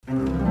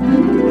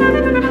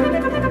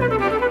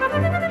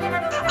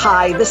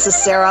Hi, this is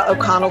Sarah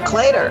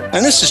O'Connell-Clater.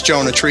 And this is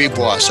Jonah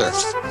Triebwasser.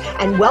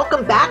 And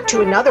welcome back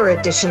to another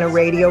edition of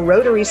Radio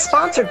Rotary,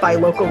 sponsored by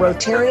local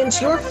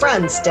Rotarians, your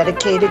friends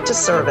dedicated to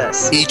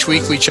service. Each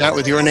week we chat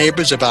with your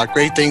neighbors about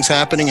great things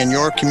happening in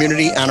your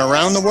community and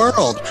around the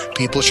world.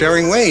 People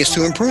sharing ways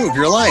to improve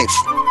your life.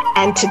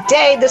 And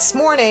today, this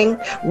morning,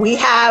 we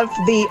have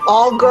the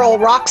all-girl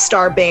rock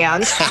star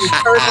band,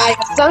 Third Eye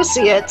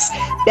Associates,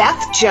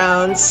 Beth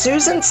Jones,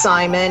 Susan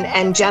Simon,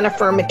 and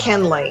Jennifer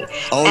McKinley.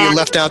 Oh, you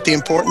left out the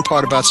important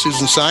part about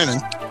Susan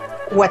Simon.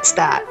 What's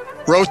that?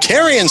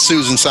 Rotarian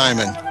Susan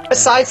Simon.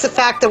 Besides the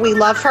fact that we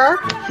love her,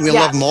 we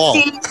love them all.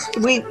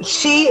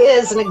 She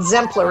is an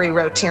exemplary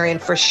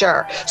Rotarian for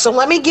sure. So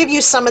let me give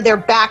you some of their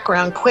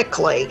background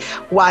quickly,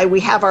 why we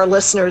have our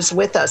listeners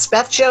with us.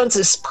 Beth Jones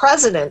is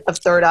president of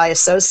Third Eye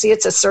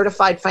Associates, a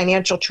certified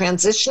financial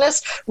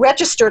transitionist,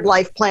 registered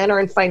life planner,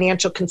 and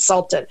financial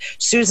consultant.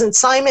 Susan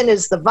Simon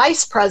is the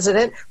vice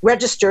president,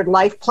 registered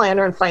life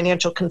planner, and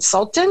financial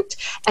consultant.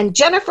 And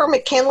Jennifer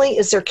McKinley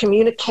is their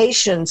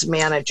communications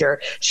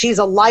manager. She's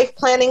a life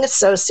planning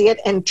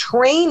associate and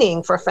training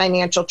for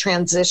financial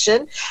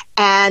transition,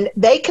 and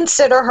they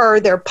consider her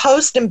their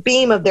post and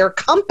beam of their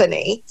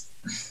company.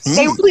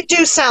 They really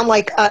do sound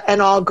like an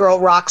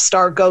all-girl rock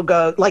star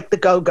go-go, like the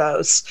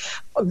Go-Go's,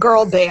 a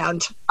girl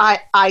band,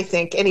 I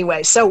think,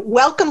 anyway. So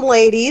welcome,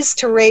 ladies,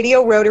 to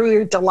Radio Rotary.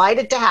 We're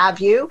delighted to have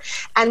you,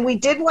 and we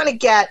did want to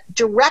get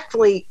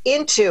directly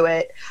into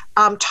it,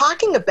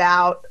 talking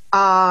about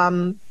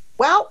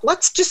well,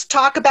 let's just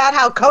talk about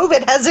how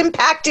COVID has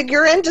impacted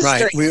your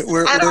industry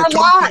and our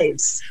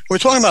lives. We're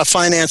talking about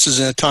finances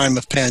in a time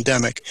of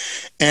pandemic,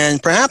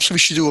 and perhaps we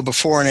should do a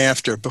before and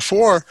after.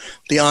 Before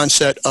the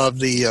onset of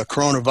the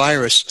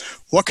coronavirus,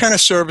 what kind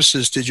of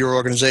services did your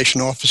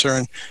organization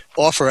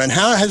offer, and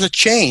how has it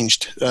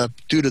changed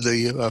due to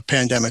the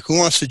pandemic? Who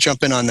wants to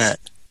jump in on that?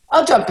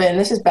 I'll jump in.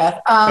 This is Beth.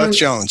 Beth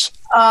Jones.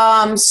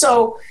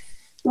 So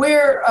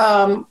we're...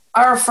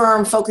 our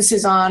firm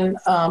focuses on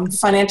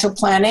financial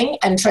planning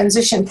and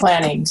transition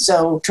planning.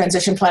 So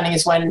transition planning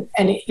is when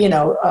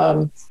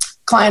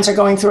clients are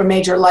going through a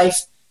major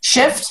life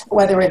shift,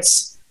 whether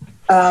it's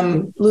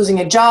losing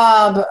a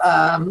job,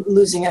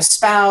 losing a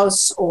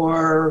spouse,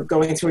 or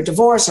going through a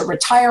divorce, or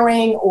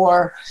retiring,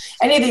 or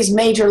any of these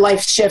major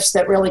life shifts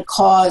that really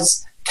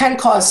can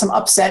cause some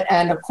upset.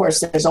 And of course,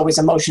 there's always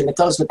emotion that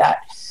goes with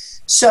that.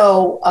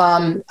 So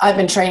I've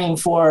been training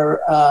for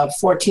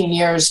 14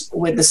 years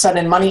with the Sun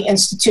and Money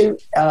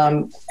Institute,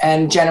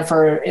 and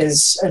Jennifer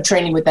is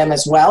training with them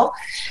as well.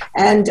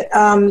 And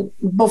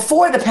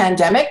before the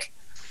pandemic,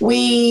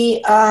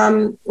 we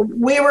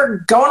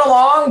were going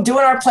along,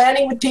 doing our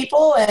planning with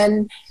people,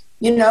 and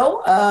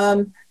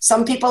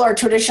some people are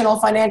traditional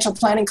financial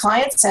planning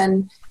clients,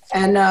 and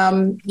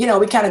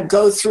we kind of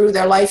go through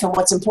their life and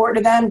what's important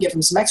to them, give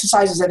them some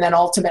exercises, and then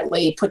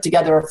ultimately put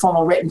together a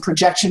formal written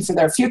projection for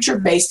their future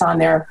based on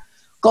their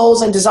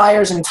goals and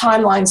desires and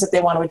timelines that they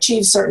want to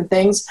achieve certain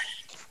things.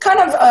 Kind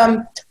of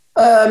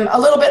a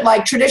little bit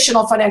like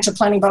traditional financial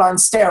planning, but on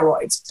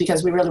steroids,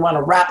 because we really want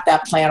to wrap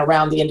that plan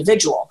around the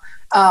individual.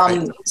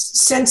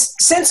 Since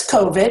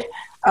COVID,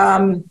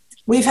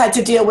 we've had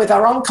to deal with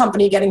our own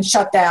company getting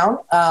shut down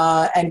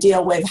and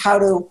deal with how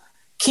to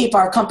keep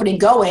our company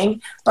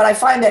going. But I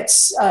find that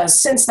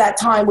since that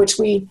time, which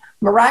we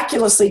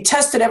miraculously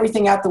tested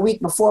everything out the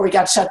week before we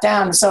got shut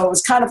down, so it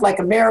was kind of like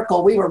a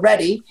miracle. We were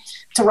ready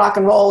to rock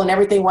and roll, and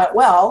everything went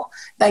well,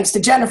 thanks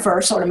to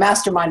Jennifer, sort of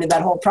masterminded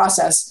that whole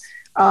process.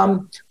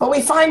 But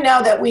we find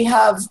now that we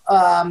have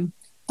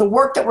the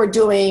work that we're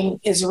doing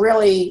is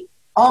really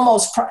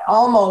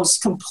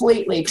almost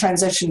completely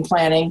transition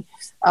planning.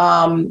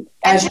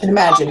 As you can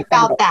imagine.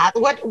 About that,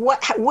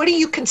 what do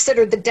you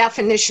consider the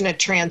definition of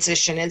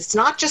transition? It's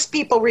not just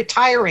people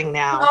retiring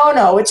now.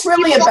 No, it's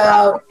really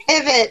about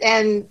pivot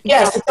and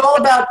yes, it's all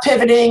about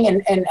pivoting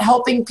and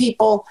helping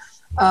people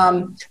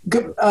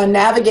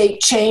navigate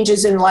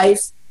changes in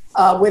life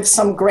with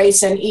some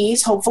grace and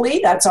ease. Hopefully,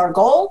 that's our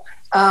goal.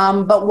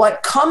 But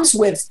what comes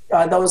with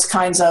those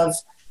kinds of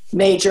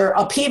major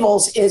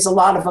upheavals is a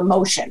lot of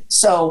emotion.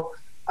 So.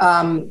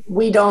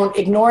 We don't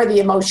ignore the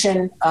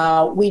emotion.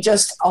 We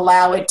just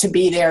allow it to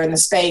be there in the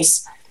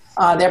space,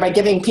 thereby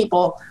giving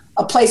people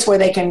a place where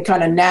they can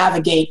kind of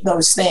navigate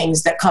those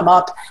things that come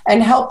up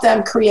and help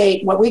them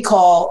create what we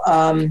call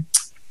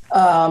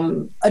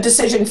a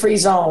decision-free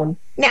zone.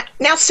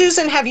 Now,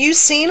 Susan, have you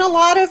seen a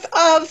lot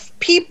of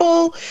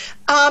people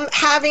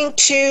having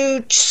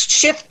to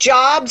shift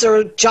jobs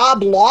or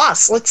job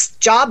loss?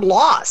 Job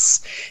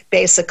loss,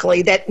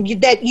 basically, that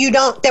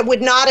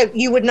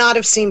you would not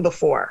have seen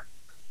before.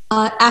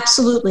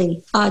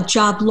 Absolutely.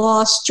 Job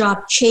loss,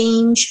 job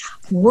change,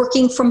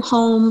 working from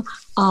home,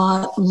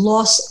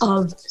 loss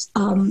of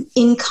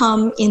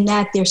income in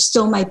that there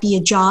still might be a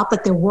job,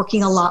 but they're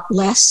working a lot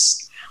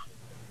less.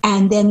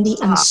 And then the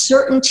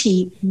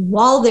uncertainty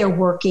while they're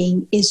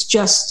working is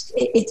just,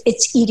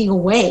 it's eating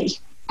away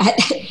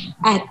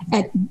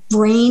at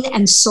brain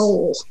and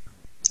soul.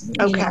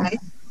 Okay.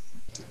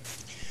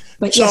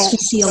 But yes, we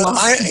see a lot.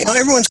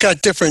 Everyone's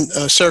got different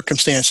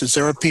circumstances.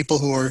 There are people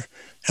who are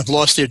have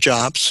lost their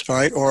jobs,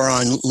 right, or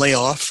on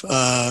layoff.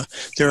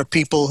 There are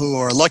people who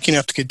are lucky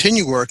enough to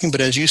continue working,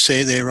 but as you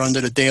say, they're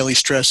under the daily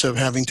stress of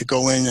having to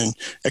go in and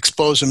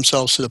expose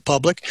themselves to the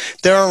public.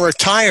 There are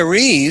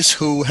retirees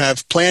who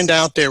have planned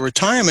out their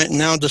retirement and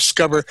now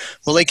discover,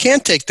 well, they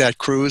can't take that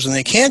cruise and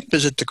they can't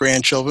visit the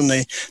grandchildren.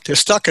 They're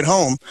stuck at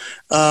home.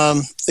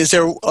 Is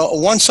there a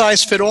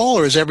one-size-fit-all,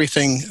 or is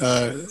everything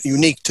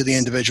unique to the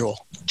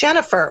individual?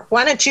 Jennifer,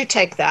 why don't you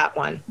take that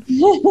one?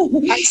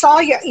 I saw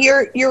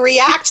your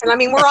reaction. I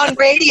mean, we're on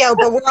radio,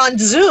 but we're on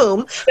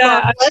Zoom. For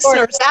our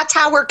listeners, that's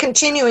how we're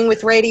continuing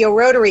with Radio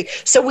Rotary,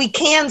 so we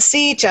can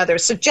see each other.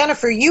 So,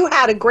 Jennifer, you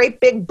had a great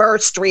big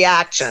burst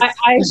reaction.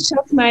 I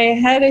shook my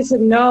head. I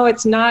said, no,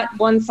 it's not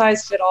one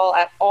size fit all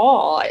at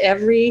all.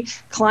 Every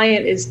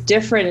client is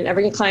different, and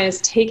every client is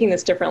taking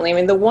this differently. I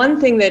mean, the one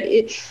thing that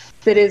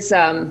is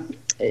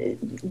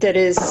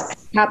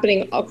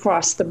happening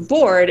across the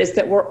board is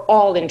that we're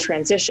all in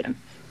transition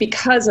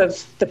because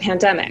of the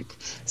pandemic.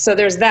 So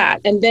there's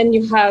that. And then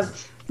you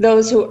have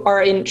those who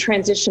are in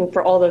transition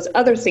for all those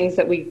other things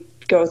that we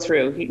go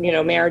through,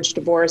 marriage,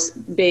 divorce,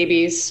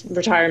 babies,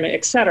 retirement,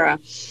 et cetera.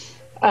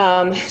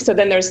 So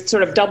then there's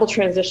sort of double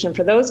transition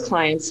for those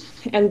clients.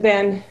 And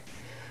then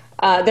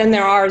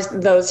there are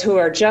those who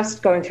are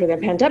just going through the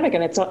pandemic,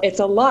 and it's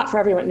a lot for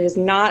everyone. It is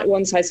not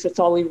one size fits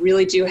all. We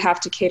really do have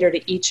to cater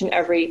to each and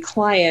every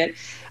client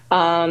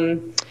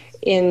in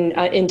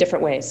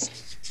different ways.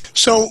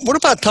 So what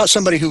about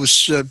somebody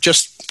who's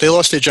they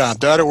lost their job,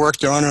 they're out of work,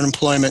 they're on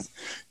unemployment,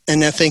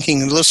 and they're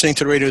thinking, listening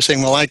to the radio,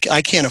 saying, well, I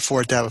can't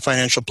afford to have a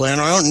financial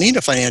planner. I don't need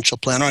a financial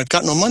planner. I've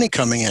got no money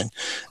coming in.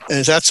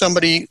 Is that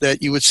somebody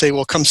that you would say,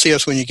 well, come see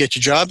us when you get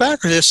your job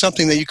back, or is there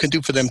something that you can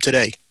do for them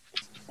today?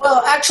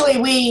 Well,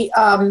 actually, we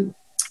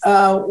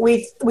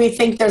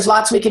think there's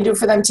lots we can do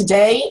for them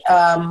today.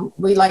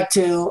 We like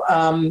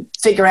to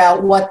figure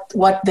out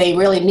what they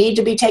really need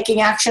to be taking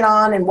action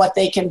on and what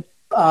they can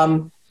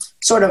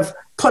sort of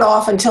put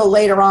off until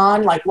later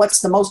on, like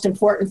what's the most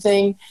important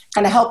thing,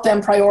 kind of help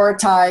them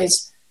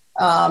prioritize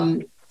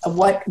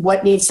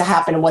what needs to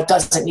happen and what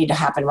doesn't need to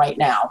happen right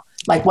now,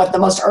 like what the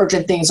most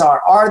urgent things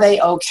are. Are they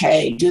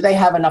okay? Do they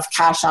have enough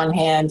cash on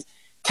hand?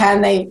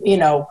 Can they,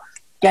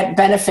 get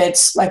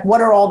benefits? Like,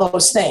 what are all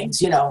those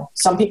things?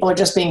 Some people are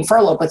just being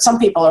furloughed, but some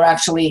people are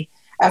actually,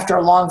 after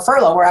a long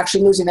furlough, we're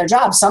actually losing their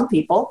jobs. Some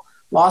people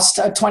lost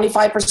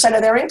 25%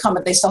 of their income,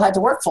 but they still had to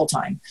work full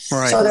time.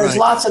 Right, so there's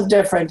lots of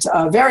different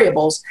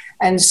variables.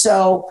 And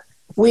so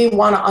we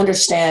want to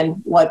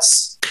understand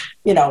what's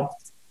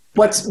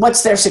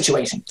their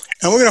situation.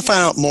 And we're going to find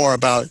out more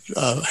about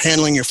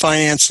handling your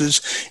finances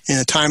in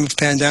a time of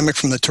pandemic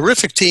from the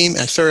terrific team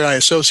at Third Eye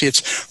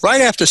Associates right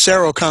after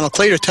Sarah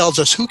O'Connell-Clater tells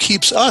us who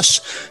keeps us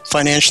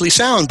financially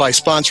sound by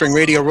sponsoring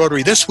Radio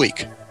Rotary this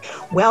week.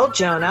 Well,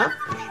 Jonah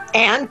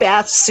and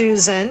Beth,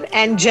 Susan,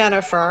 and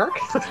Jennifer,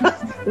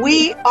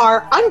 we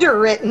are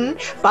underwritten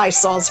by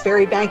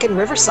Salisbury Bank and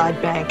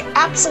Riverside Bank,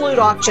 Absolute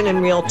Auction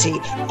and Realty,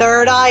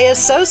 Third Eye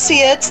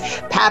Associates,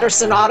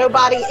 Patterson Auto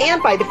Body,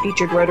 and by the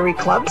featured Rotary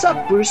Clubs of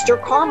Brewster,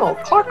 Carmel,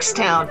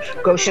 Clarkstown,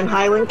 Goshen,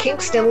 Highland,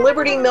 Kingston,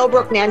 Liberty,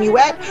 Millbrook,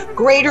 Nanuet,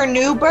 Greater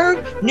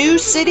Newburgh, New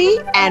City,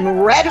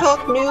 and Red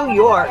Hook, New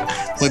York.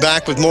 We'll be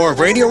back with more of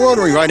Radio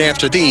Rotary right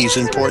after these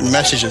important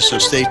messages, so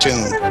stay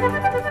tuned.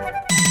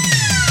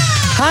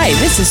 Hi,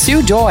 this is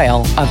Sue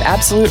Doyle of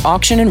Absolute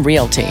Auction and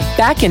Realty.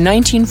 Back in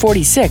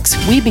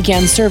 1946, we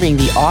began serving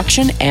the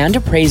auction and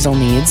appraisal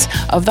needs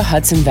of the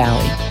Hudson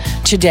Valley.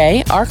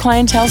 Today, our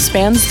clientele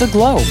spans the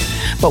globe,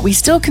 but we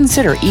still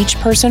consider each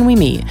person we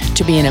meet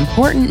to be an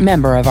important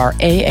member of our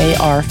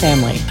AAR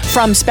family.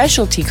 From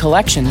specialty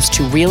collections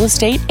to real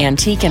estate,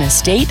 antique and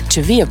estate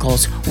to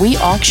vehicles, we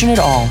auction it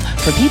all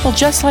for people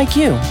just like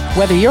you.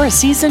 Whether you're a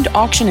seasoned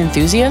auction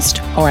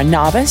enthusiast or a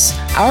novice,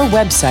 our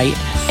website,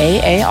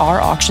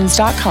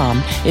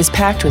 AARauctions.com, is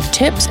packed with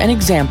tips and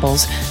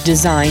examples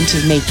designed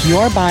to make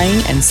your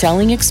buying and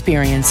selling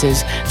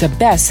experiences the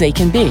best they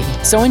can be.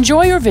 So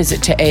enjoy your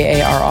visit to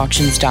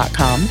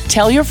AARauctions.com,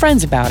 tell your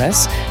friends about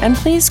us, and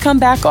please come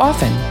back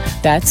often.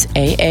 That's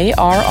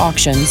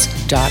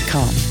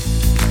AARauctions.com.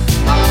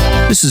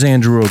 This is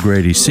Andrew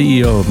O'Grady,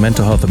 CEO of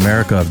Mental Health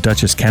America of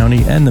Dutchess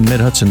County and the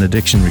Mid-Hudson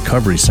Addiction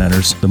Recovery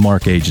Centers, the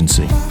MARC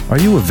Agency. Are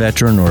you a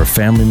veteran or a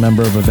family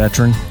member of a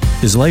veteran?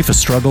 Is life a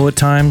struggle at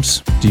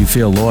times? Do you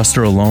feel lost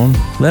or alone?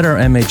 Let our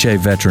MHA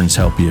veterans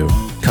help you.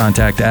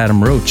 Contact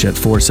Adam Roach at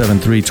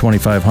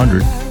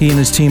 473-2500. He and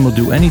his team will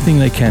do anything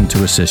they can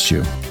to assist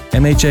you.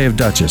 MHA of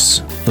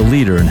Dutchess, the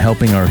leader in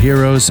helping our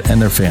heroes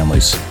and their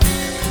families.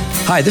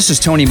 Hi, this is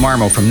Tony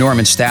Marmo from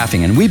Norman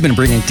Staffing, and we've been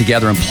bringing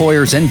together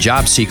employers and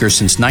job seekers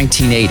since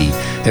 1980.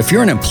 If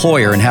you're an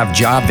employer and have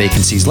job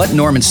vacancies, let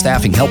Norman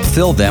Staffing help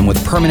fill them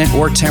with permanent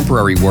or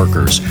temporary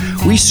workers.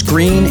 We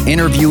screen,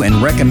 interview,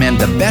 and recommend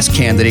the best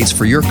candidates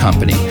for your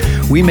company.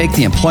 We make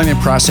the employment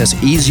process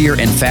easier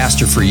and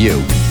faster for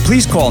you.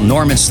 Please call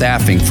Norman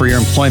Staffing for your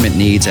employment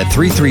needs at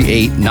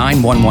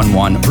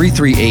 338-9111,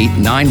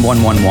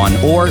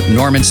 338-9111, or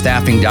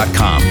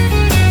normanstaffing.com.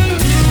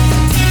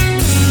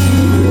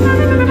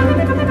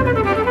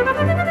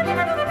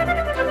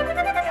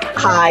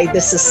 Hi,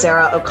 this is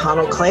Sarah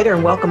O'Connell-Clater,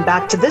 and welcome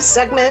back to this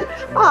segment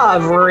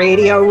of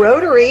Radio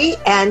Rotary.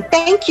 And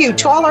thank you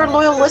to all our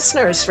loyal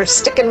listeners for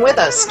sticking with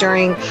us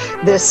during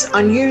this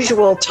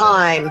unusual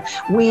time.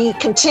 We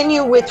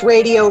continue with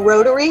Radio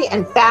Rotary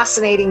and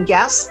fascinating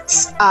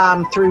guests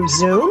through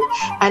Zoom.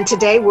 And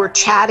today we're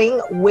chatting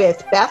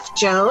with Beth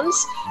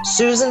Jones,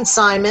 Susan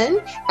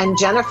Simon, and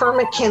Jennifer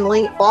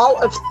McKinley,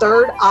 all of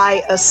Third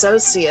Eye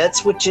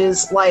Associates, which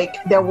is like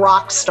they're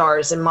rock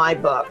stars in my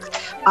book.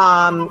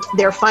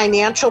 They're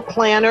financial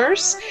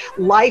planners,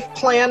 life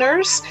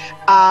planners,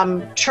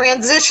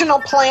 transitional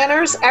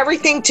planners,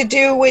 everything to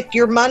do with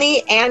your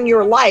money and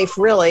your life,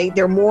 really.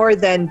 They're more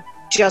than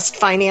just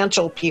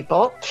financial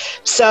people.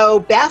 So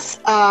Beth,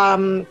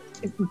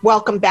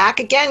 welcome back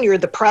again. You're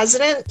the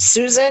president.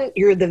 Susan,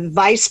 you're the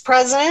vice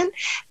president.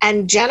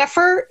 And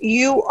Jennifer,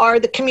 you are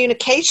the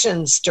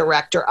communications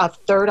director of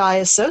Third Eye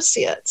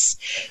Associates.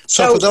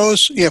 So for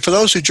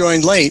those who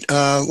joined late,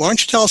 why don't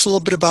you tell us a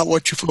little bit about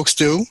what you folks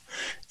do?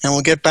 And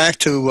we'll get back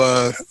to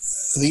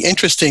the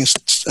interesting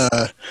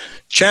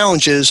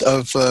challenges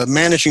of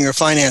managing your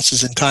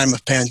finances in time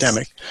of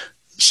pandemic.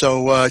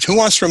 So who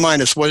wants to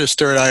remind us, what is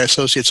Third Eye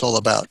Associates all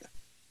about?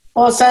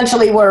 Well,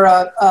 essentially, we're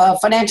a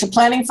financial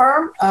planning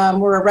firm.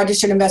 We're a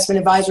registered investment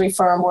advisory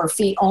firm. We're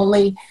fee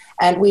only,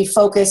 and we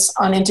focus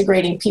on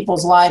integrating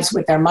people's lives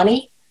with their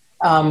money,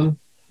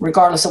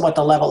 regardless of what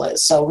the level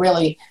is. So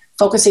really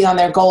focusing on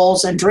their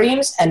goals and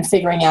dreams and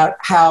figuring out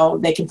how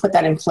they can put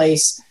that in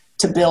place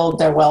to build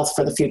their wealth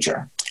for the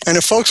future. And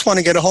if folks want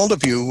to get a hold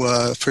of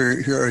you for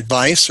your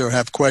advice or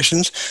have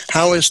questions,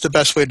 how is the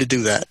best way to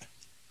do that?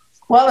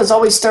 Well, there's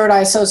always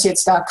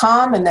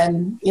thirdeyeassociates.com, and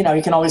then, you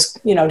can always,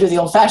 do the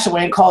old-fashioned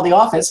way and call the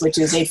office, which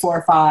is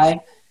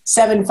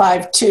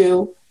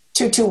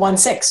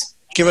 845-752-2216.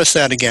 Give us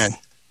that again.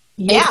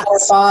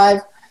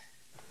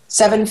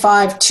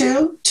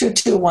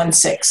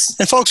 845-752-2216.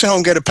 And folks at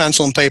home, get a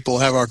pencil and paper. We'll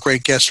have our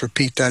great guests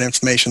repeat that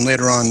information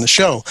later on in the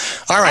show.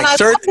 All right.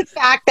 And I love the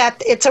fact that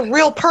it's a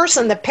real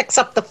person that picks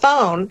up the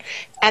phone,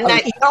 and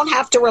that you don't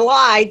have to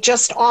rely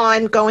just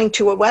on going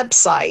to a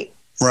website.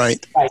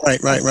 Right.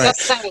 Just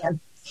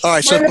saying. All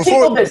right. So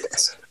before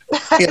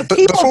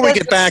we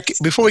get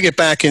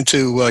back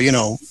into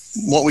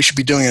what we should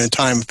be doing in a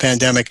time of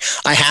pandemic,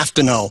 I have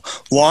to know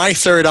why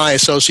Third Eye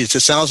Associates.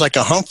 It sounds like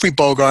a Humphrey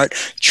Bogart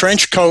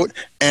trench coat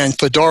and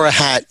fedora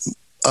hat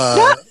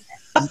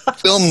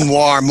film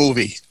noir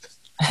movie.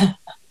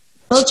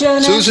 Well,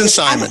 Jonah, Susan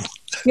Simon.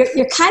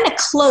 You're kind of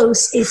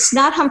close. It's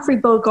not Humphrey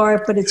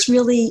Bogart, but it's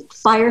really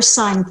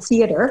Firesign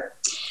Theater.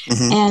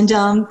 Mm-hmm. And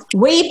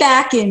way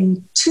back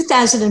in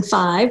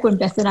 2005, when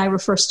Beth and I were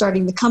first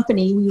starting the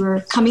company, we were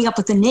coming up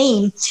with a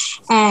name.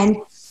 And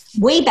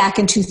way back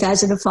in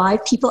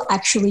 2005, people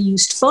actually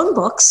used phone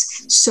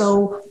books.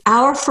 So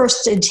our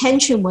first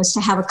intention was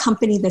to have a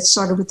company that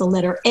started with the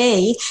letter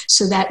A,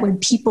 so that when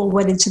people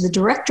went into the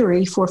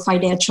directory for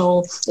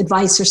financial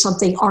advice or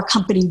something, our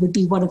company would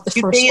be one of the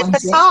first ones.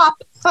 At the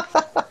top.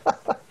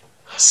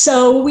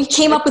 So we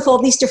came up with all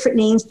these different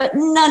names, but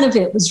none of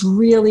it was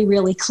really,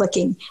 really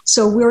clicking.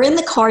 So we're in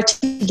the car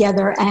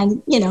together,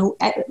 and,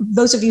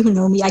 those of you who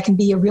know me, I can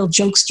be a real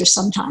jokester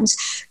sometimes.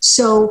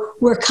 So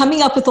we're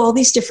coming up with all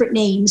these different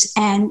names,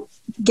 and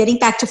getting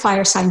back to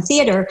Firesign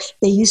Theater,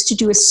 they used to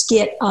do a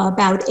skit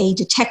about a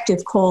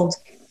detective called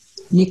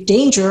Nick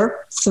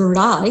Danger, Third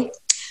Eye.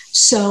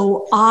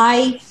 So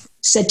I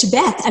said to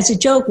Beth as a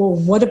joke, well,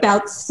 what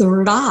about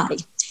Third Eye?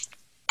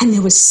 And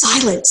there was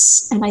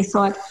silence. And I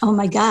thought, oh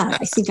my God,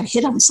 I think I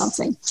hit on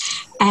something.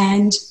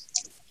 And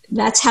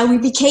that's how we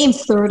became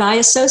Third Eye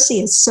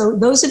Associates. So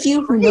those of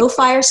you who know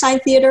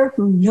Firesign Theater,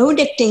 who know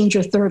Nick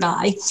Danger, Third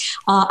Eye,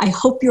 I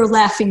hope you're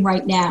laughing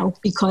right now,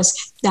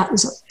 because that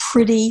was a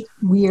pretty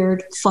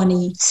weird,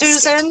 funny.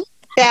 Susan,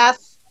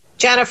 Beth,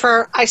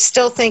 Jennifer, I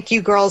still think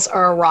you girls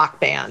are a rock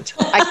band.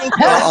 I think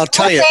I'll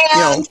tell you,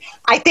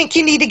 I think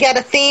you need to get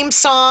a theme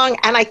song,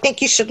 and I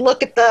think you should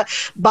look at the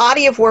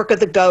body of work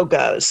of the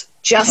Go-Go's.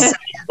 Just saying.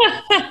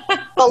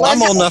 Well,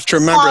 I'm old enough to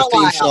remember a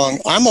theme song.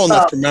 I'm old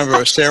enough to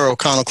remember Sarah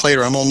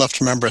O'Connell-Clater. I'm old enough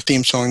to remember a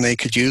theme song they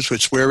could use,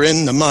 which "We're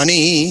in the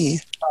Money,"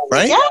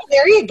 right? Yeah,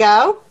 there you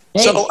go.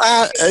 So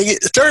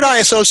Third Eye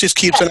Associates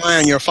keeps an eye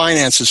on your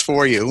finances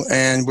for you,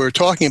 and we're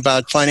talking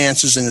about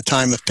finances in the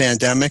time of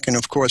pandemic, and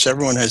of course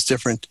everyone has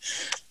different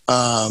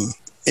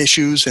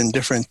issues and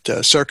different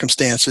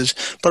circumstances,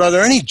 but are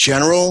there any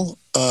general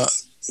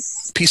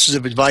pieces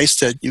of advice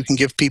that you can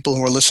give people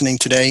who are listening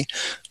today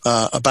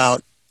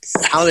about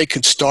how they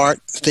could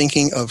start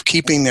thinking of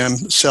keeping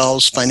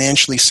themselves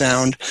financially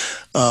sound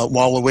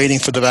while we're waiting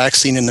for the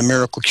vaccine and the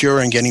miracle cure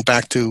and getting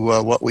back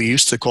to what we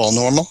used to call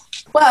normal?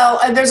 Well,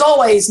 there's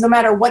always, no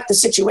matter what the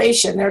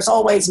situation, there's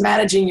always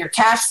managing your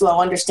cash flow,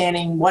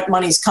 understanding what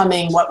money's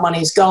coming, what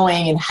money's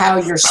going, and how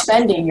you're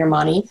spending your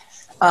money.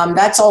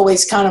 That's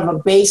always kind of a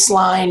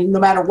baseline, no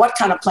matter what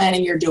kind of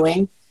planning you're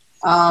doing,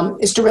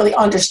 is to really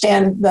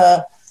understand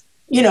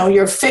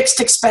your fixed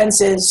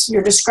expenses,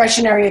 your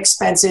discretionary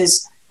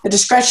expenses. The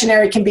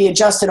discretionary can be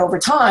adjusted over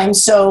time.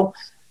 So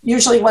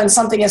usually when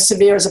something as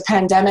severe as a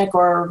pandemic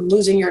or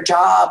losing your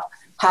job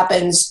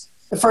happens,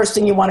 the first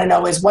thing you want to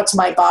know is, what's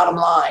my bottom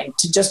line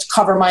to just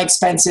cover my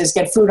expenses,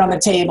 get food on the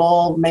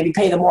table, maybe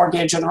pay the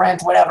mortgage or the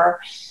rent, whatever.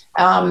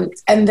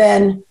 And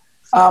then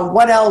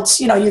what else,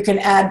 you can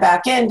add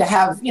back in to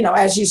have,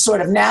 as you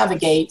sort of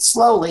navigate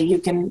slowly, you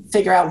can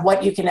figure out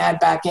what you can add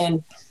back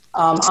in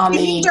you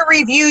need to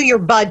review your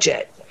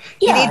budget.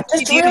 Yeah, you need to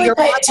just really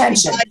pay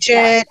attention.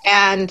 Budget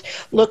and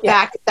look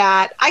back at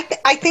that.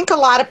 I think a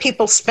lot of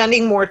people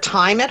spending more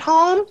time at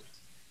home.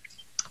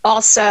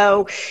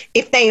 Also,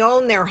 if they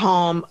own their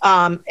home,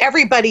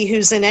 everybody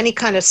who's in any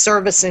kind of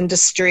service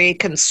industry,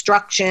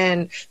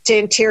 construction to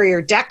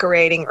interior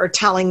decorating, are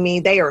telling me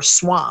they are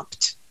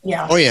swamped.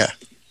 Yeah. Oh, yeah.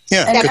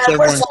 Yeah.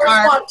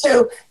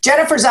 And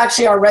Jennifer's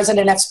actually our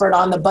resident expert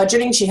on the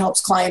budgeting. She helps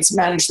clients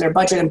manage their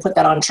budget and put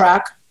that on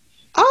track.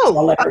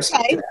 Oh,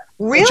 okay.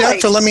 Really?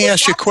 Jennifer, let me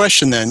ask you a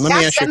question then.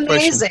 That's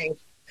amazing.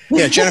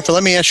 Yeah, Jennifer,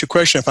 let me ask you a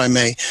question if I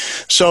may.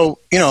 So,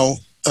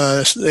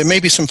 there may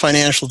be some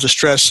financial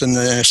distress and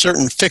a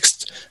certain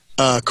fixed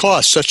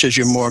costs, such as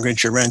your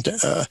mortgage, your rent.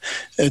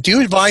 Do you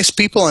advise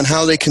people on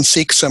how they can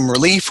seek some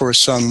relief or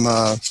some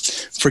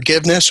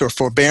forgiveness or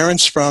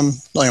forbearance from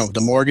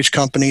the mortgage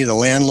company, the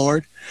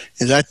landlord?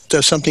 Is that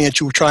something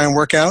that you would try and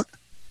work out?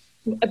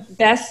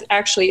 Beth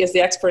actually is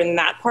the expert in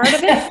that part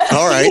of it.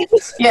 All right.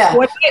 Yeah.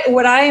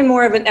 What I am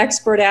more of an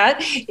expert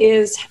at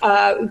is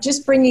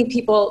just bringing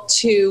people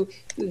to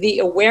the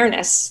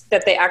awareness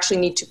that they actually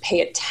need to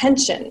pay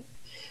attention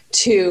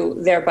to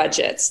their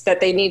budgets, that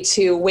they need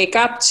to wake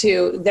up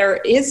to. There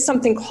is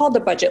something called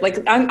a budget. Like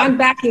I'm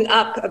backing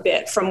up a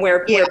bit from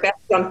where Beth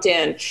jumped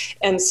in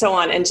and so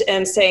on,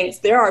 and saying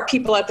there are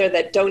people out there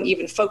that don't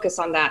even focus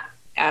on that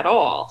at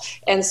all.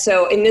 And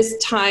so in this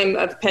time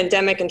of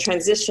pandemic and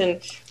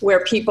transition,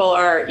 where people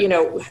are,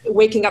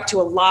 waking up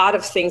to a lot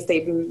of things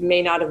they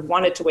may not have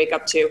wanted to wake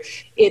up to,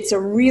 it's a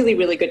really,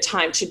 really good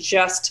time to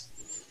just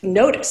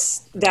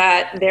notice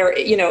that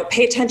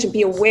pay attention,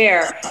 be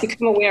aware,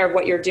 become aware of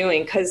what you're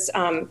doing. Because,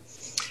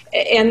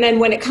 and then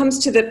when it comes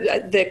to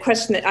the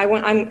question that I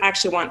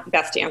actually want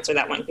Beth to answer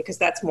that one, because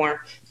that's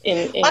more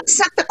in Let's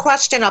set the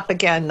question up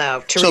again,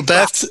 though. So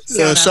Beth,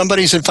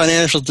 somebody's in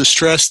financial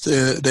distress,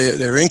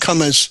 their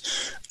income is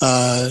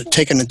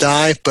taken a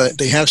dive, but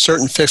they have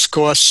certain fixed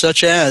costs,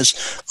 such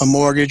as a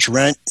mortgage,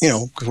 rent,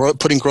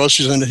 putting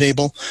groceries on the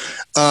table.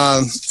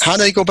 How do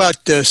they go about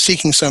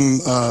seeking some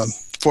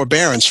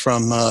forbearance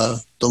from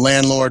the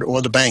landlord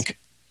or the bank?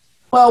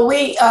 Well,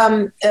 we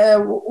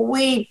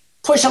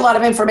push a lot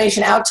of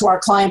information out to our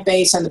client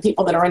base and the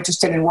people that are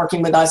interested in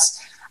working with us.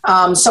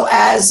 So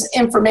as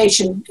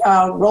information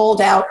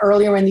rolled out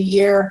earlier in the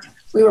year,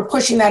 we were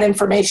pushing that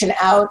information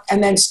out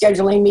and then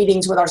scheduling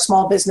meetings with our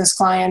small business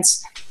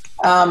clients.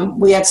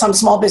 We had some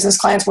small business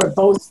clients where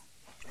both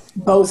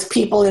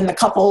people in the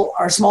couple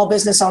are small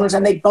business owners,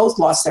 and they both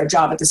lost their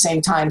job at the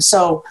same time.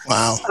 So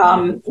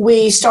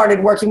we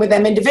started working with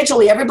them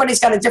individually. Everybody's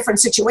got a different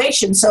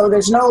situation, so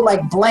there's no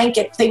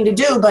blanket thing to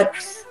do, but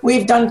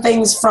we've done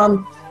things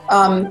from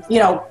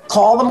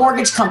call the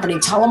mortgage company,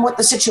 tell them what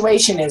the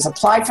situation is,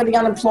 apply for the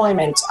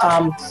unemployment.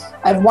 I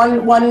have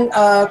one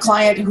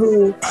client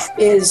who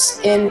is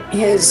in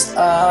his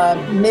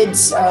late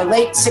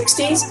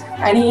 60s,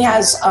 and he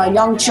has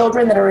young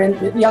children that are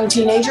young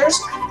teenagers.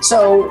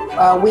 So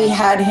we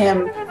had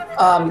him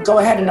go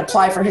ahead and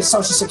apply for his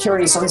Social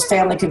Security so his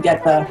family could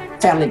get the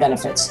family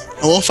benefits.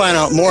 And we'll find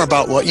out more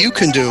about what you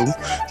can do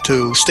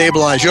to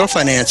stabilize your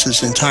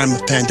finances in time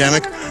of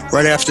pandemic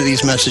right after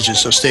these messages,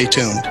 so stay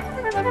tuned.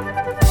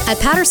 At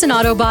Patterson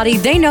Auto Body,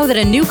 they know that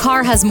a new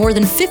car has more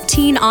than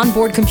 15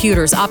 onboard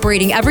computers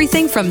operating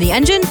everything from the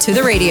engine to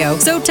the radio.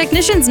 So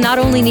technicians not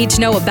only need to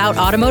know about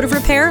automotive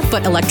repair,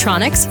 but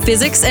electronics,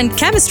 physics, and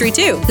chemistry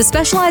too. The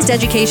specialized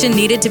education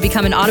needed to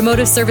become an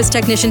automotive service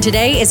technician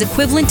today is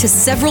equivalent to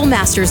several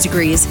master's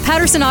degrees.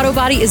 Patterson Auto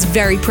Body is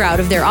very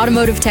proud of their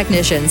automotive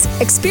technicians.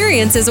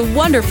 Experience is a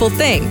wonderful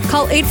thing.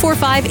 Call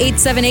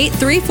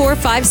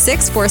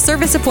 845-878-3456 for a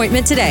service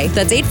appointment today.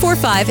 That's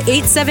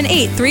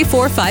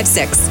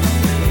 845-878-3456.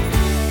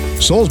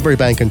 Salisbury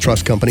Bank and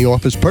Trust Company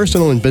offers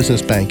personal and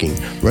business banking,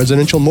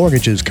 residential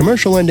mortgages,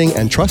 commercial lending,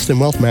 and trust and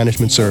wealth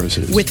management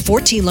services. With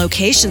 14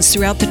 locations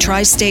throughout the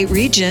tri-state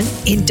region,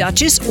 in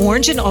Dutchess,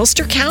 Orange, and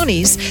Ulster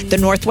counties, the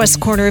northwest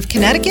corner of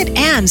Connecticut,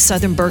 and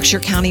southern Berkshire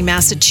County,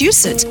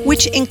 Massachusetts,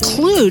 which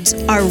includes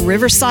our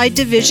Riverside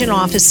Division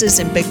offices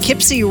in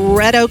Poughkeepsie,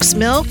 Red Oaks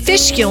Mill,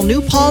 Fishkill,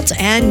 New Paltz,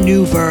 and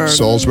Newburgh.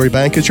 Salisbury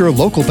Bank is your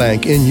local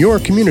bank in your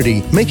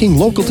community, making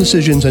local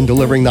decisions and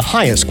delivering the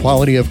highest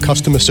quality of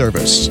customer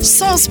service.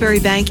 Salisbury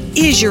Bank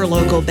is your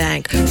local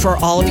bank for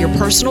all of your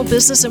personal,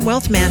 business, and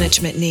wealth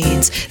management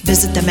needs.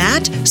 Visit them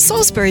at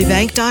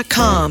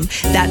salisburybank.com.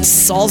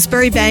 That's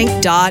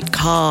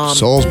salisburybank.com.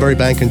 Salisbury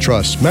Bank and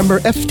Trust, member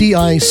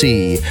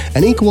FDIC,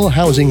 an equal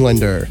housing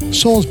lender.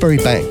 Salisbury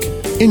Bank,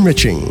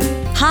 enriching.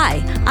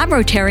 Hi, I'm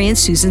Rotarian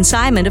Susan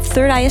Simon of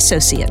Third Eye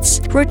Associates.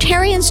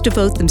 Rotarians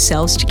devote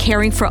themselves to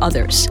caring for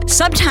others.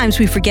 Sometimes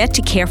we forget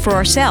to care for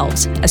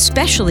ourselves,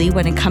 especially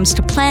when it comes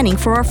to planning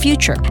for our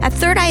future. At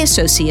Third Eye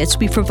Associates,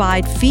 we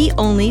provide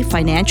fee-only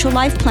financial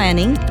life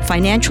planning,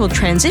 financial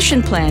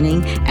transition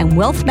planning, and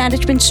wealth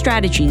management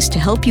strategies to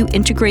help you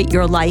integrate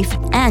your life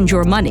and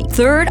your money.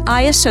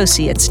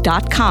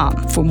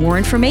 ThirdEyeAssociates.com for more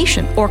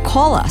information, or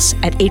call us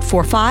at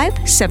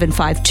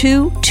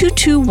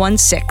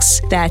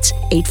 845-752-2216. That's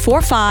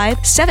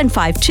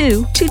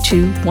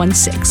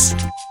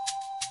 845-752-2216.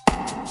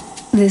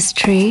 This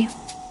tree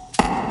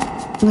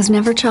was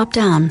never chopped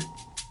down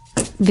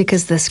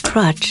because this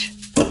crutch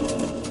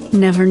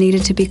never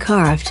needed to be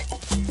carved,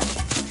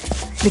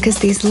 because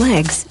these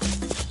legs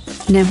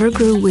never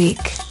grew weak,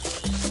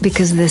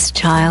 because this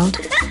child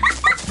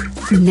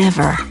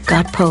never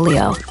got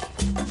polio.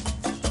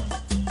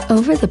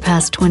 Over the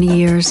past 20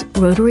 years,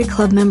 Rotary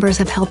Club members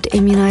have helped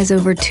immunize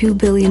over 2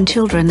 billion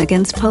children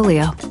against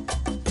polio.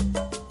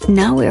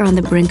 Now we're on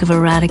the brink of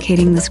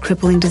eradicating this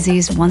crippling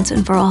disease once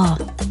and for all.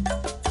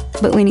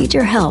 But we need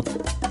your help.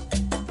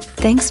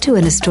 Thanks to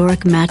an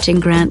historic matching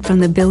grant from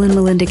the Bill and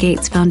Melinda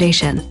Gates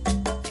Foundation,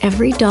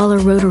 every dollar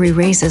Rotary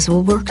raises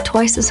will work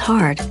twice as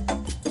hard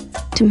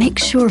to make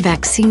sure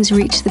vaccines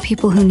reach the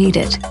people who need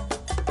it,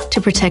 to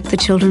protect the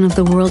children of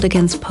the world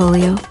against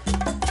polio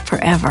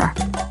forever.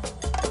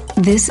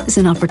 This is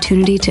an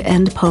opportunity to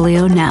end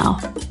polio now.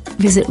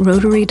 Visit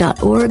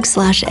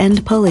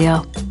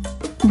Rotary.org/endpolio.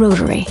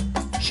 Rotary.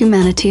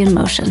 Humanity in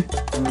motion.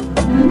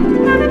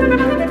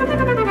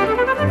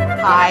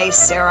 Hi,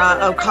 Sarah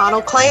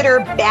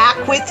O'Connell-Clater,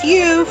 back with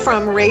you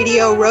from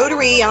Radio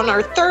Rotary on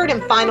our third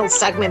and final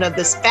segment of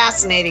this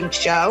fascinating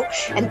show.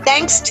 And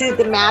thanks to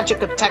the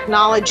magic of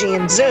technology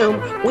and Zoom,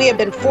 we have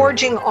been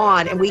forging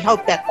on, and we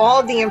hope that all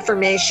of the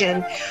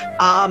information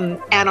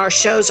and our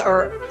shows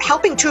are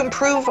helping to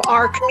improve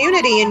our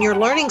community and you're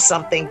learning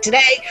something.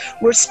 Today,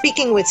 we're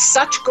speaking with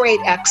such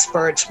great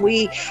experts.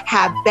 We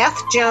have Beth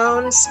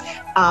Jones,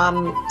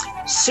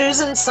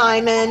 Susan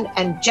Simon,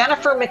 and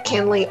Jennifer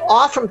McKinley,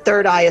 all from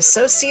Third Eye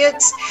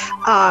Associates.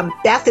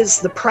 Beth is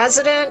the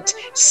president,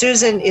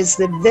 Susan is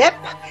the VIP,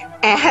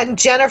 and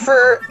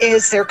Jennifer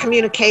is their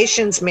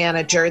communications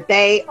manager.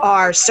 They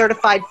are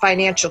certified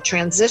financial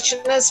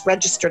transitionists,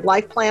 registered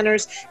life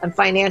planners, and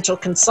financial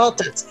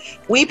consultants.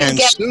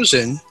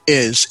 Susan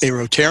is a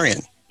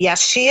Rotarian.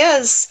 Yes, she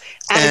is.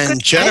 And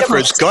Jennifer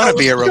is going to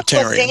be a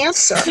Rotarian.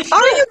 Dancer.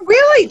 Are you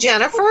really,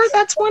 Jennifer?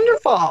 That's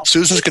wonderful.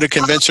 Susan's going to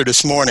convince her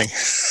this morning.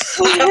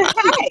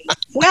 Okay.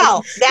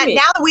 Well, now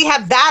that we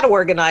have that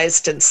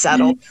organized and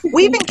settled,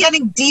 we've been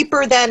getting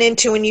deeper then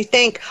into, and you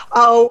think,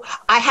 oh,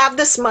 I have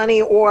this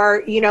money,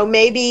 or,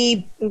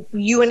 maybe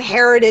you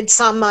inherited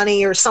some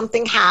money or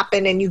something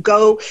happened and you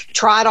go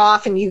trot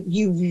off and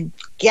you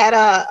get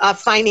a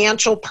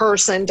financial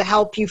person to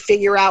help you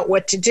figure out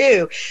what to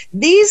do.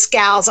 These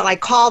gals, and I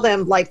call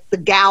them like the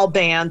gal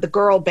band, the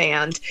girl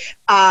band,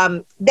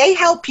 they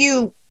help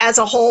you as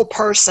a whole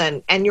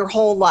person and your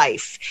whole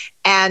life.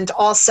 And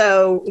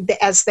also,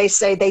 as they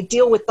say, they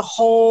deal with the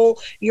whole,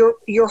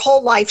 your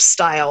whole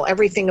lifestyle,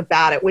 everything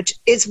about it, which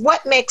is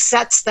what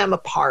sets them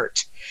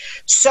apart.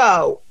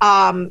 So,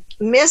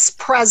 Miss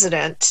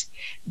President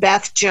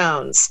Beth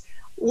Jones,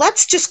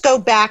 let's just go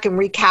back and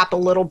recap a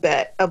little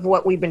bit of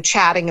what we've been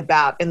chatting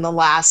about in the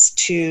last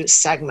two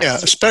segments. Yeah,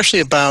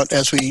 especially about,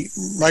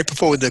 right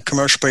before the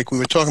commercial break, we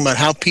were talking about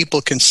how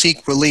people can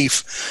seek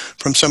relief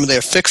from some of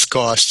their fixed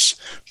costs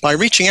by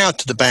reaching out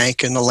to the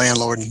bank and the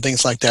landlord and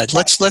things like that.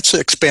 Let's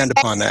expand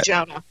upon that.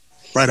 Jonah.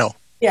 Righto.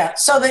 Yeah,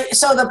 so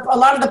a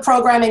lot of the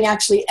programming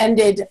actually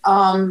ended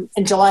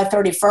in July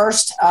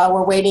 31st.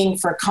 We're waiting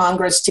for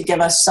Congress to give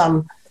us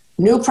some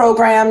new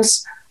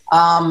programs,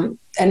 and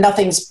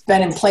nothing's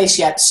been in place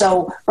yet.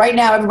 So right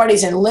now,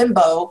 everybody's in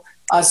limbo.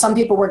 Some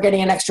people were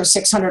getting an extra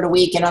 $600 a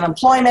week in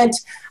unemployment.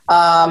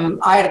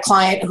 I had a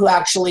client who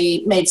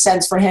actually made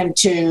sense for him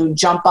to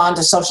jump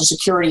onto Social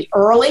Security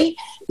early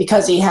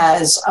because he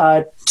has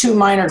 2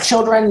 minor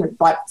children,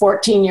 about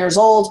 14 years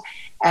old,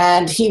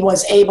 and he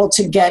was able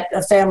to get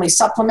a family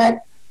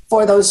supplement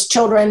for those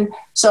children.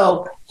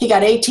 So he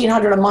got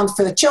 $1,800 a month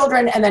for the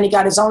children, and then he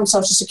got his own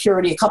Social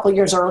Security a couple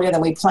years earlier than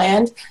we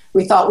planned.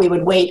 We thought we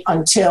would wait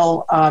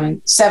until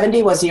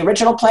 70 was the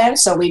original plan,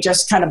 so we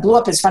just kind of blew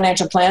up his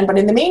financial plan. But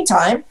in the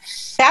meantime,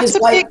 that's a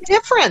big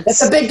difference.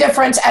 It's a big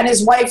difference, and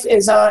his wife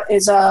is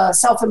a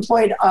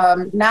self-employed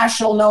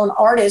national known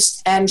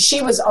artist, and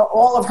she was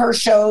all of her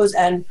shows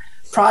and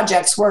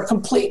projects were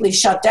completely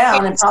shut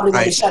down and probably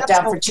will be shut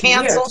down for 2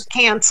 years.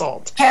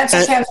 Canceled.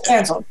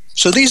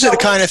 So these are the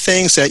kind of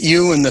things that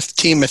you and the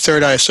team at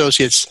Third Eye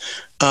Associates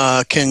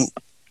can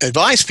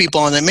advise people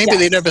on that maybe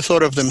they never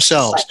thought of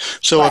themselves. Right.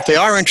 So if they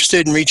are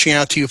interested in reaching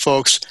out to you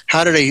folks,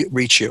 how do they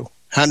reach you?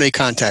 How do they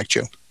contact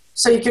you?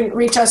 So you can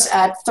reach us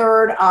at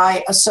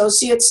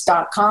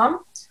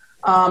thirdeyeassociates.com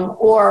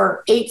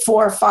or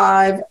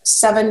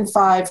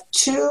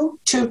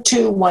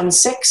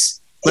 845-752-2216.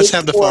 Let's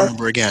have the phone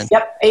number again.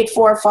 Yep,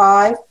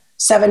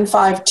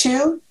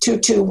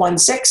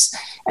 752-2216.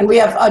 And we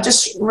have,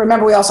 just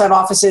remember, we also have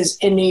offices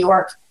in New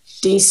York,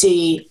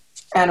 DC,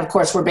 and of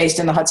course, we're based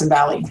in the Hudson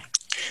Valley.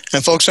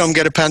 And folks, don't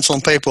get a pencil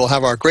and paper. We'll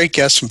have our great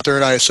guests from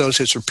Third Eye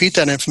Associates repeat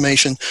that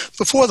information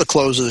before the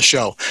close of the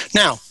show.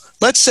 Now,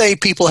 let's say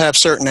people have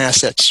certain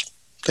assets.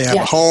 They have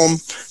a home,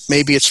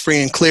 maybe it's free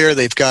and clear,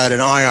 they've got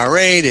an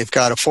IRA, they've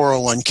got a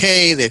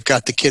 401k, they've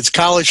got the kids'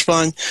 college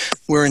fund.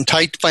 We're in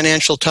tight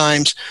financial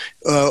times.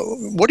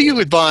 What do you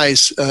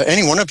advise,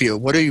 any one of you,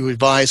 what do you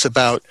advise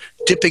about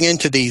dipping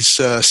into these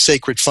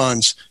sacred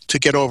funds to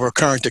get over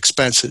current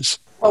expenses?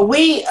 Well,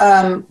 we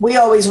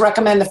always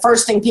recommend the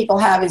first thing people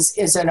have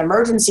is an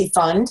emergency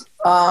fund.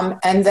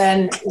 And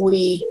then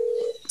we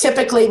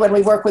typically, when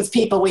we work with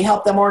people, we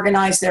help them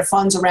organize their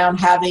funds around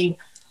having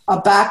a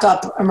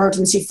backup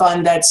emergency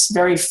fund that's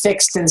very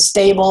fixed and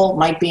stable,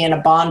 might be in a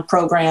bond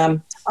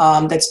program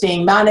that's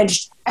being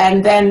managed.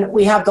 And then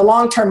we have the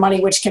long-term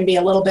money, which can be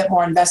a little bit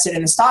more invested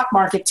in the stock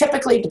market.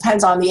 Typically,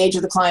 depends on the age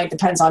of the client,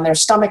 depends on their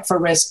stomach for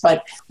risk.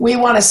 But we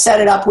want to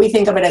set it up. We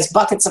think of it as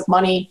buckets of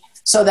money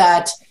so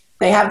that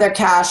they have their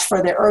cash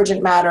for their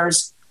urgent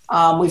matters.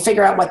 We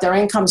figure out what their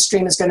income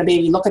stream is going to be.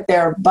 We look at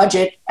their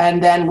budget,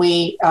 and then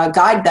we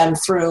guide them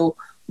through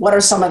what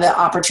are some of the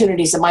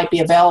opportunities that might be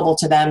available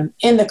to them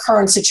in the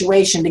current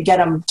situation to get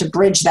them to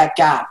bridge that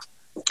gap.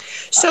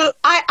 So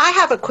I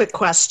have a quick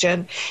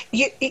question.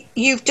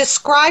 You've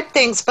described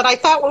things, but I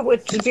thought what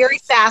would be very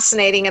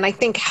fascinating and I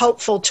think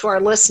helpful to our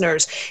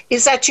listeners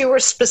is that you were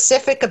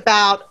specific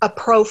about a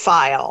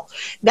profile,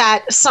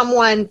 that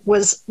someone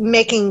was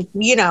making,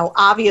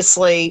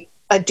 obviously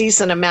a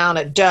decent amount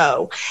of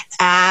dough,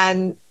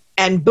 and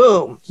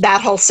boom, that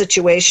whole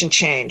situation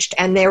changed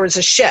and there was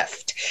a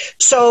shift.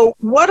 So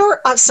what are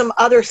some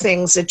other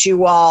things that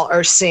you all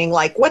are seeing?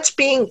 Like what's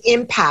being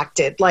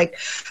impacted? Like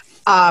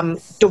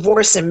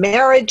divorce and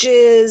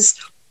marriages,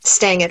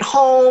 staying at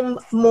home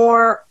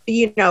more,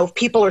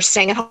 people are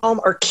staying at home,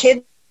 or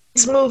kids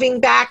moving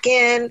back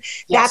in,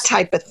 that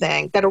type of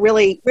thing, that are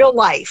really real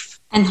life.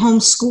 And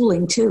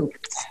homeschooling too.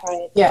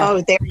 Right. Yeah.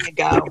 Oh, there you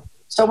go.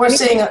 So we're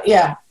seeing, go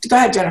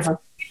ahead, Jennifer.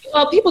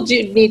 Well, people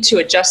do need to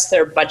adjust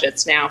their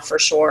budgets now for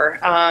sure.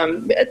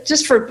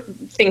 Just for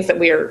things that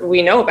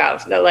we know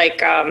about,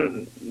 like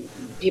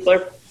people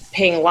are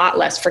paying a lot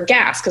less for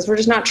gas because we're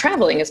just not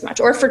traveling as much,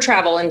 or for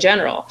travel in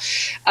general.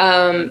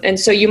 And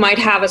so you might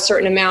have a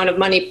certain amount of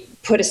money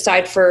put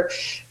aside for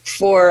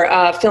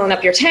filling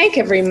up your tank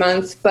every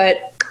month,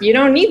 but you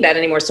don't need that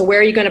anymore. So where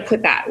are you going to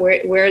put that?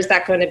 Where is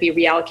that going to be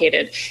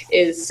reallocated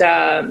is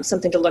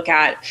something to look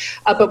at.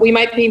 But we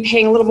might be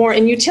paying a little more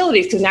in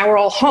utilities because now we're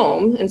all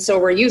home. And so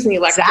we're using the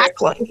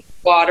electric,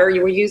 water,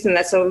 you were using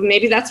that. So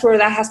maybe that's where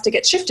that has to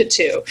get shifted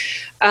to.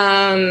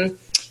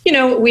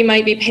 We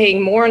might be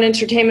paying more on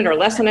entertainment or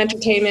less on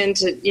entertainment,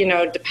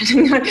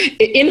 depending on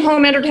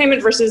in-home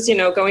entertainment versus,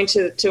 going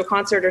to a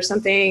concert or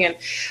something, and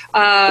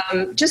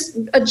just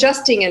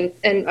adjusting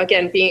and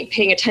again,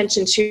 paying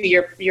attention to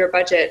your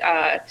budget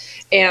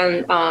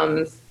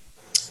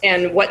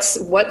and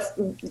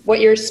what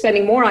you're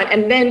spending more on.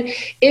 And then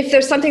if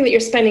there's something that you're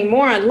spending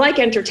more on, like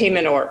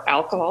entertainment or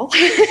alcohol,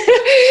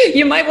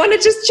 you might want to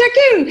just check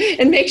in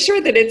and make sure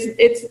that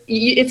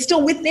it's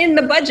still within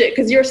the budget,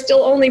 because you're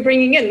still only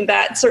bringing in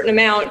that certain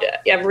amount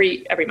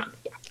every month.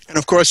 And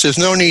of course, there's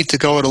no need to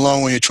go it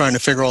alone when you're trying to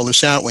figure all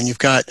this out, when you've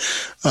got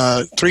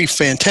three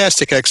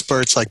fantastic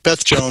experts like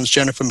Beth Jones,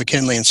 Jennifer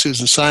McKinley, and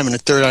Susan Simon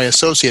at Third Eye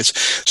Associates.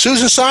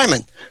 Susan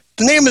Simon,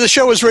 the name of the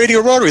show is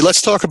Radio Rotary.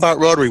 Let's talk about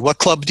Rotary. What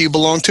club do you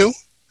belong to?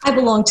 I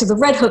belong to the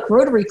Red Hook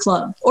Rotary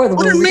Club, or the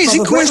What Rotary an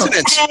amazing Club of Red Hook.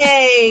 coincidence.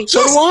 Hey,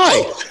 So do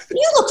I.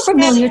 You look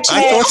familiar to me.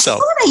 I thought so. I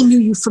thought I knew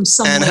you from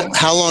somewhere. And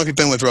how long have you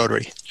been with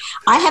Rotary?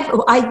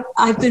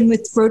 I've been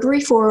with Rotary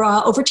for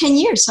over 10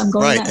 years. I'm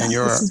going Right, and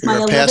this is my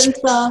you're a past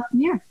 11th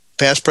year.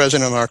 Past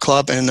president of our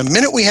club. And in the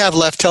minute we have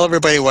left, tell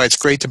everybody why it's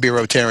great to be a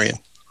Rotarian.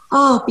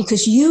 Oh,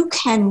 because you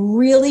can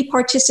really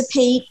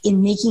participate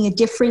in making a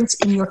difference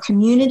in your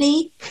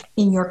community,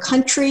 in your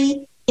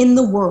country, in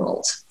the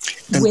world.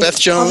 And with Beth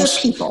Jones,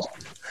 other people.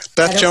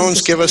 Beth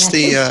Jones, give us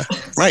the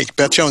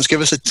Beth Jones,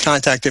 give us the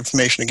contact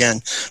information again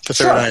for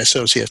Third Eye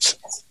Associates.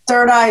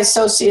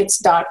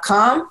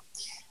 ThirdEyeAssociates.com.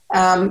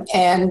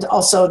 And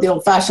also the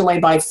old-fashioned way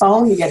by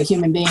phone. You get a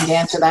human being to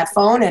answer that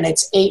phone, and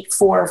it's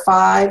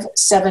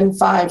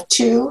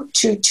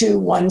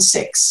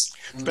 845-752-2216.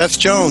 Beth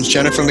Jones,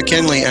 Jennifer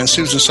McKinley, and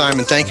Susan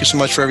Simon, thank you so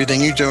much for everything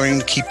you're doing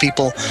to keep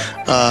people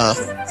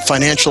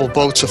financial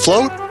boats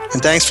afloat.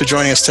 And thanks for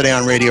joining us today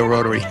on Radio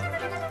Rotary.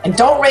 And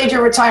don't raid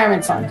your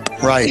retirement fund.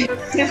 Right.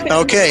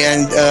 Okay,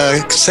 and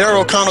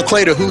Sarah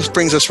O'Connell-Clater, who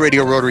brings us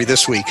Radio Rotary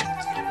this week?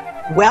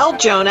 Well,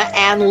 Jonah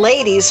and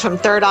ladies from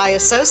Third Eye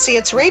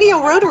Associates, Radio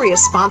Rotary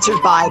is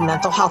sponsored by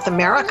Mental Health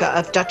America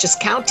of Dutchess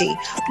County,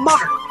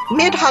 Mark,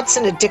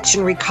 Mid-Hudson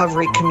Addiction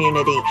Recovery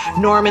Community,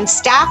 Norman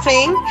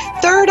Staffing,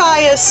 Third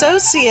Eye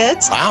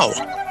Associates. Wow.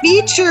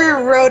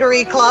 Feature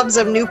Rotary Clubs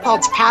of New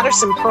Paltz,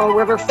 Patterson, Pearl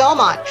River,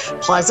 Philmont,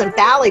 Pleasant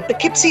Valley,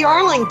 Poughkeepsie,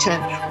 Arlington,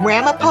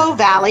 Ramapo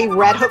Valley,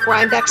 Red Hook,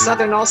 Rhinebeck,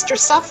 Southern Ulster,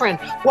 Suffern,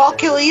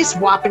 Wallkill East,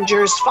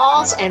 Wappingers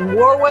Falls, and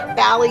Warwick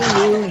Valley,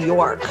 New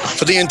York.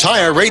 For the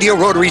entire Radio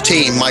Rotary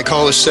team, my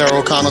co-host Sarah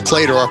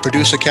O'Connell-Clater, our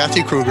producer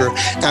Kathy Kruger,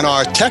 and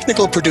our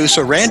technical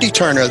producer Randy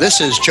Turner,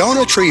 this is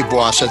Jonah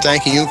Triebwasser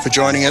thanking you for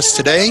joining us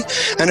today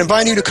and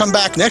inviting you to come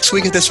back next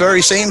week at this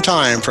very same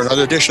time for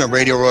another edition of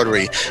Radio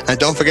Rotary. And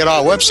don't forget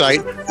our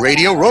website,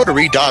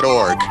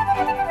 radiorotary.org.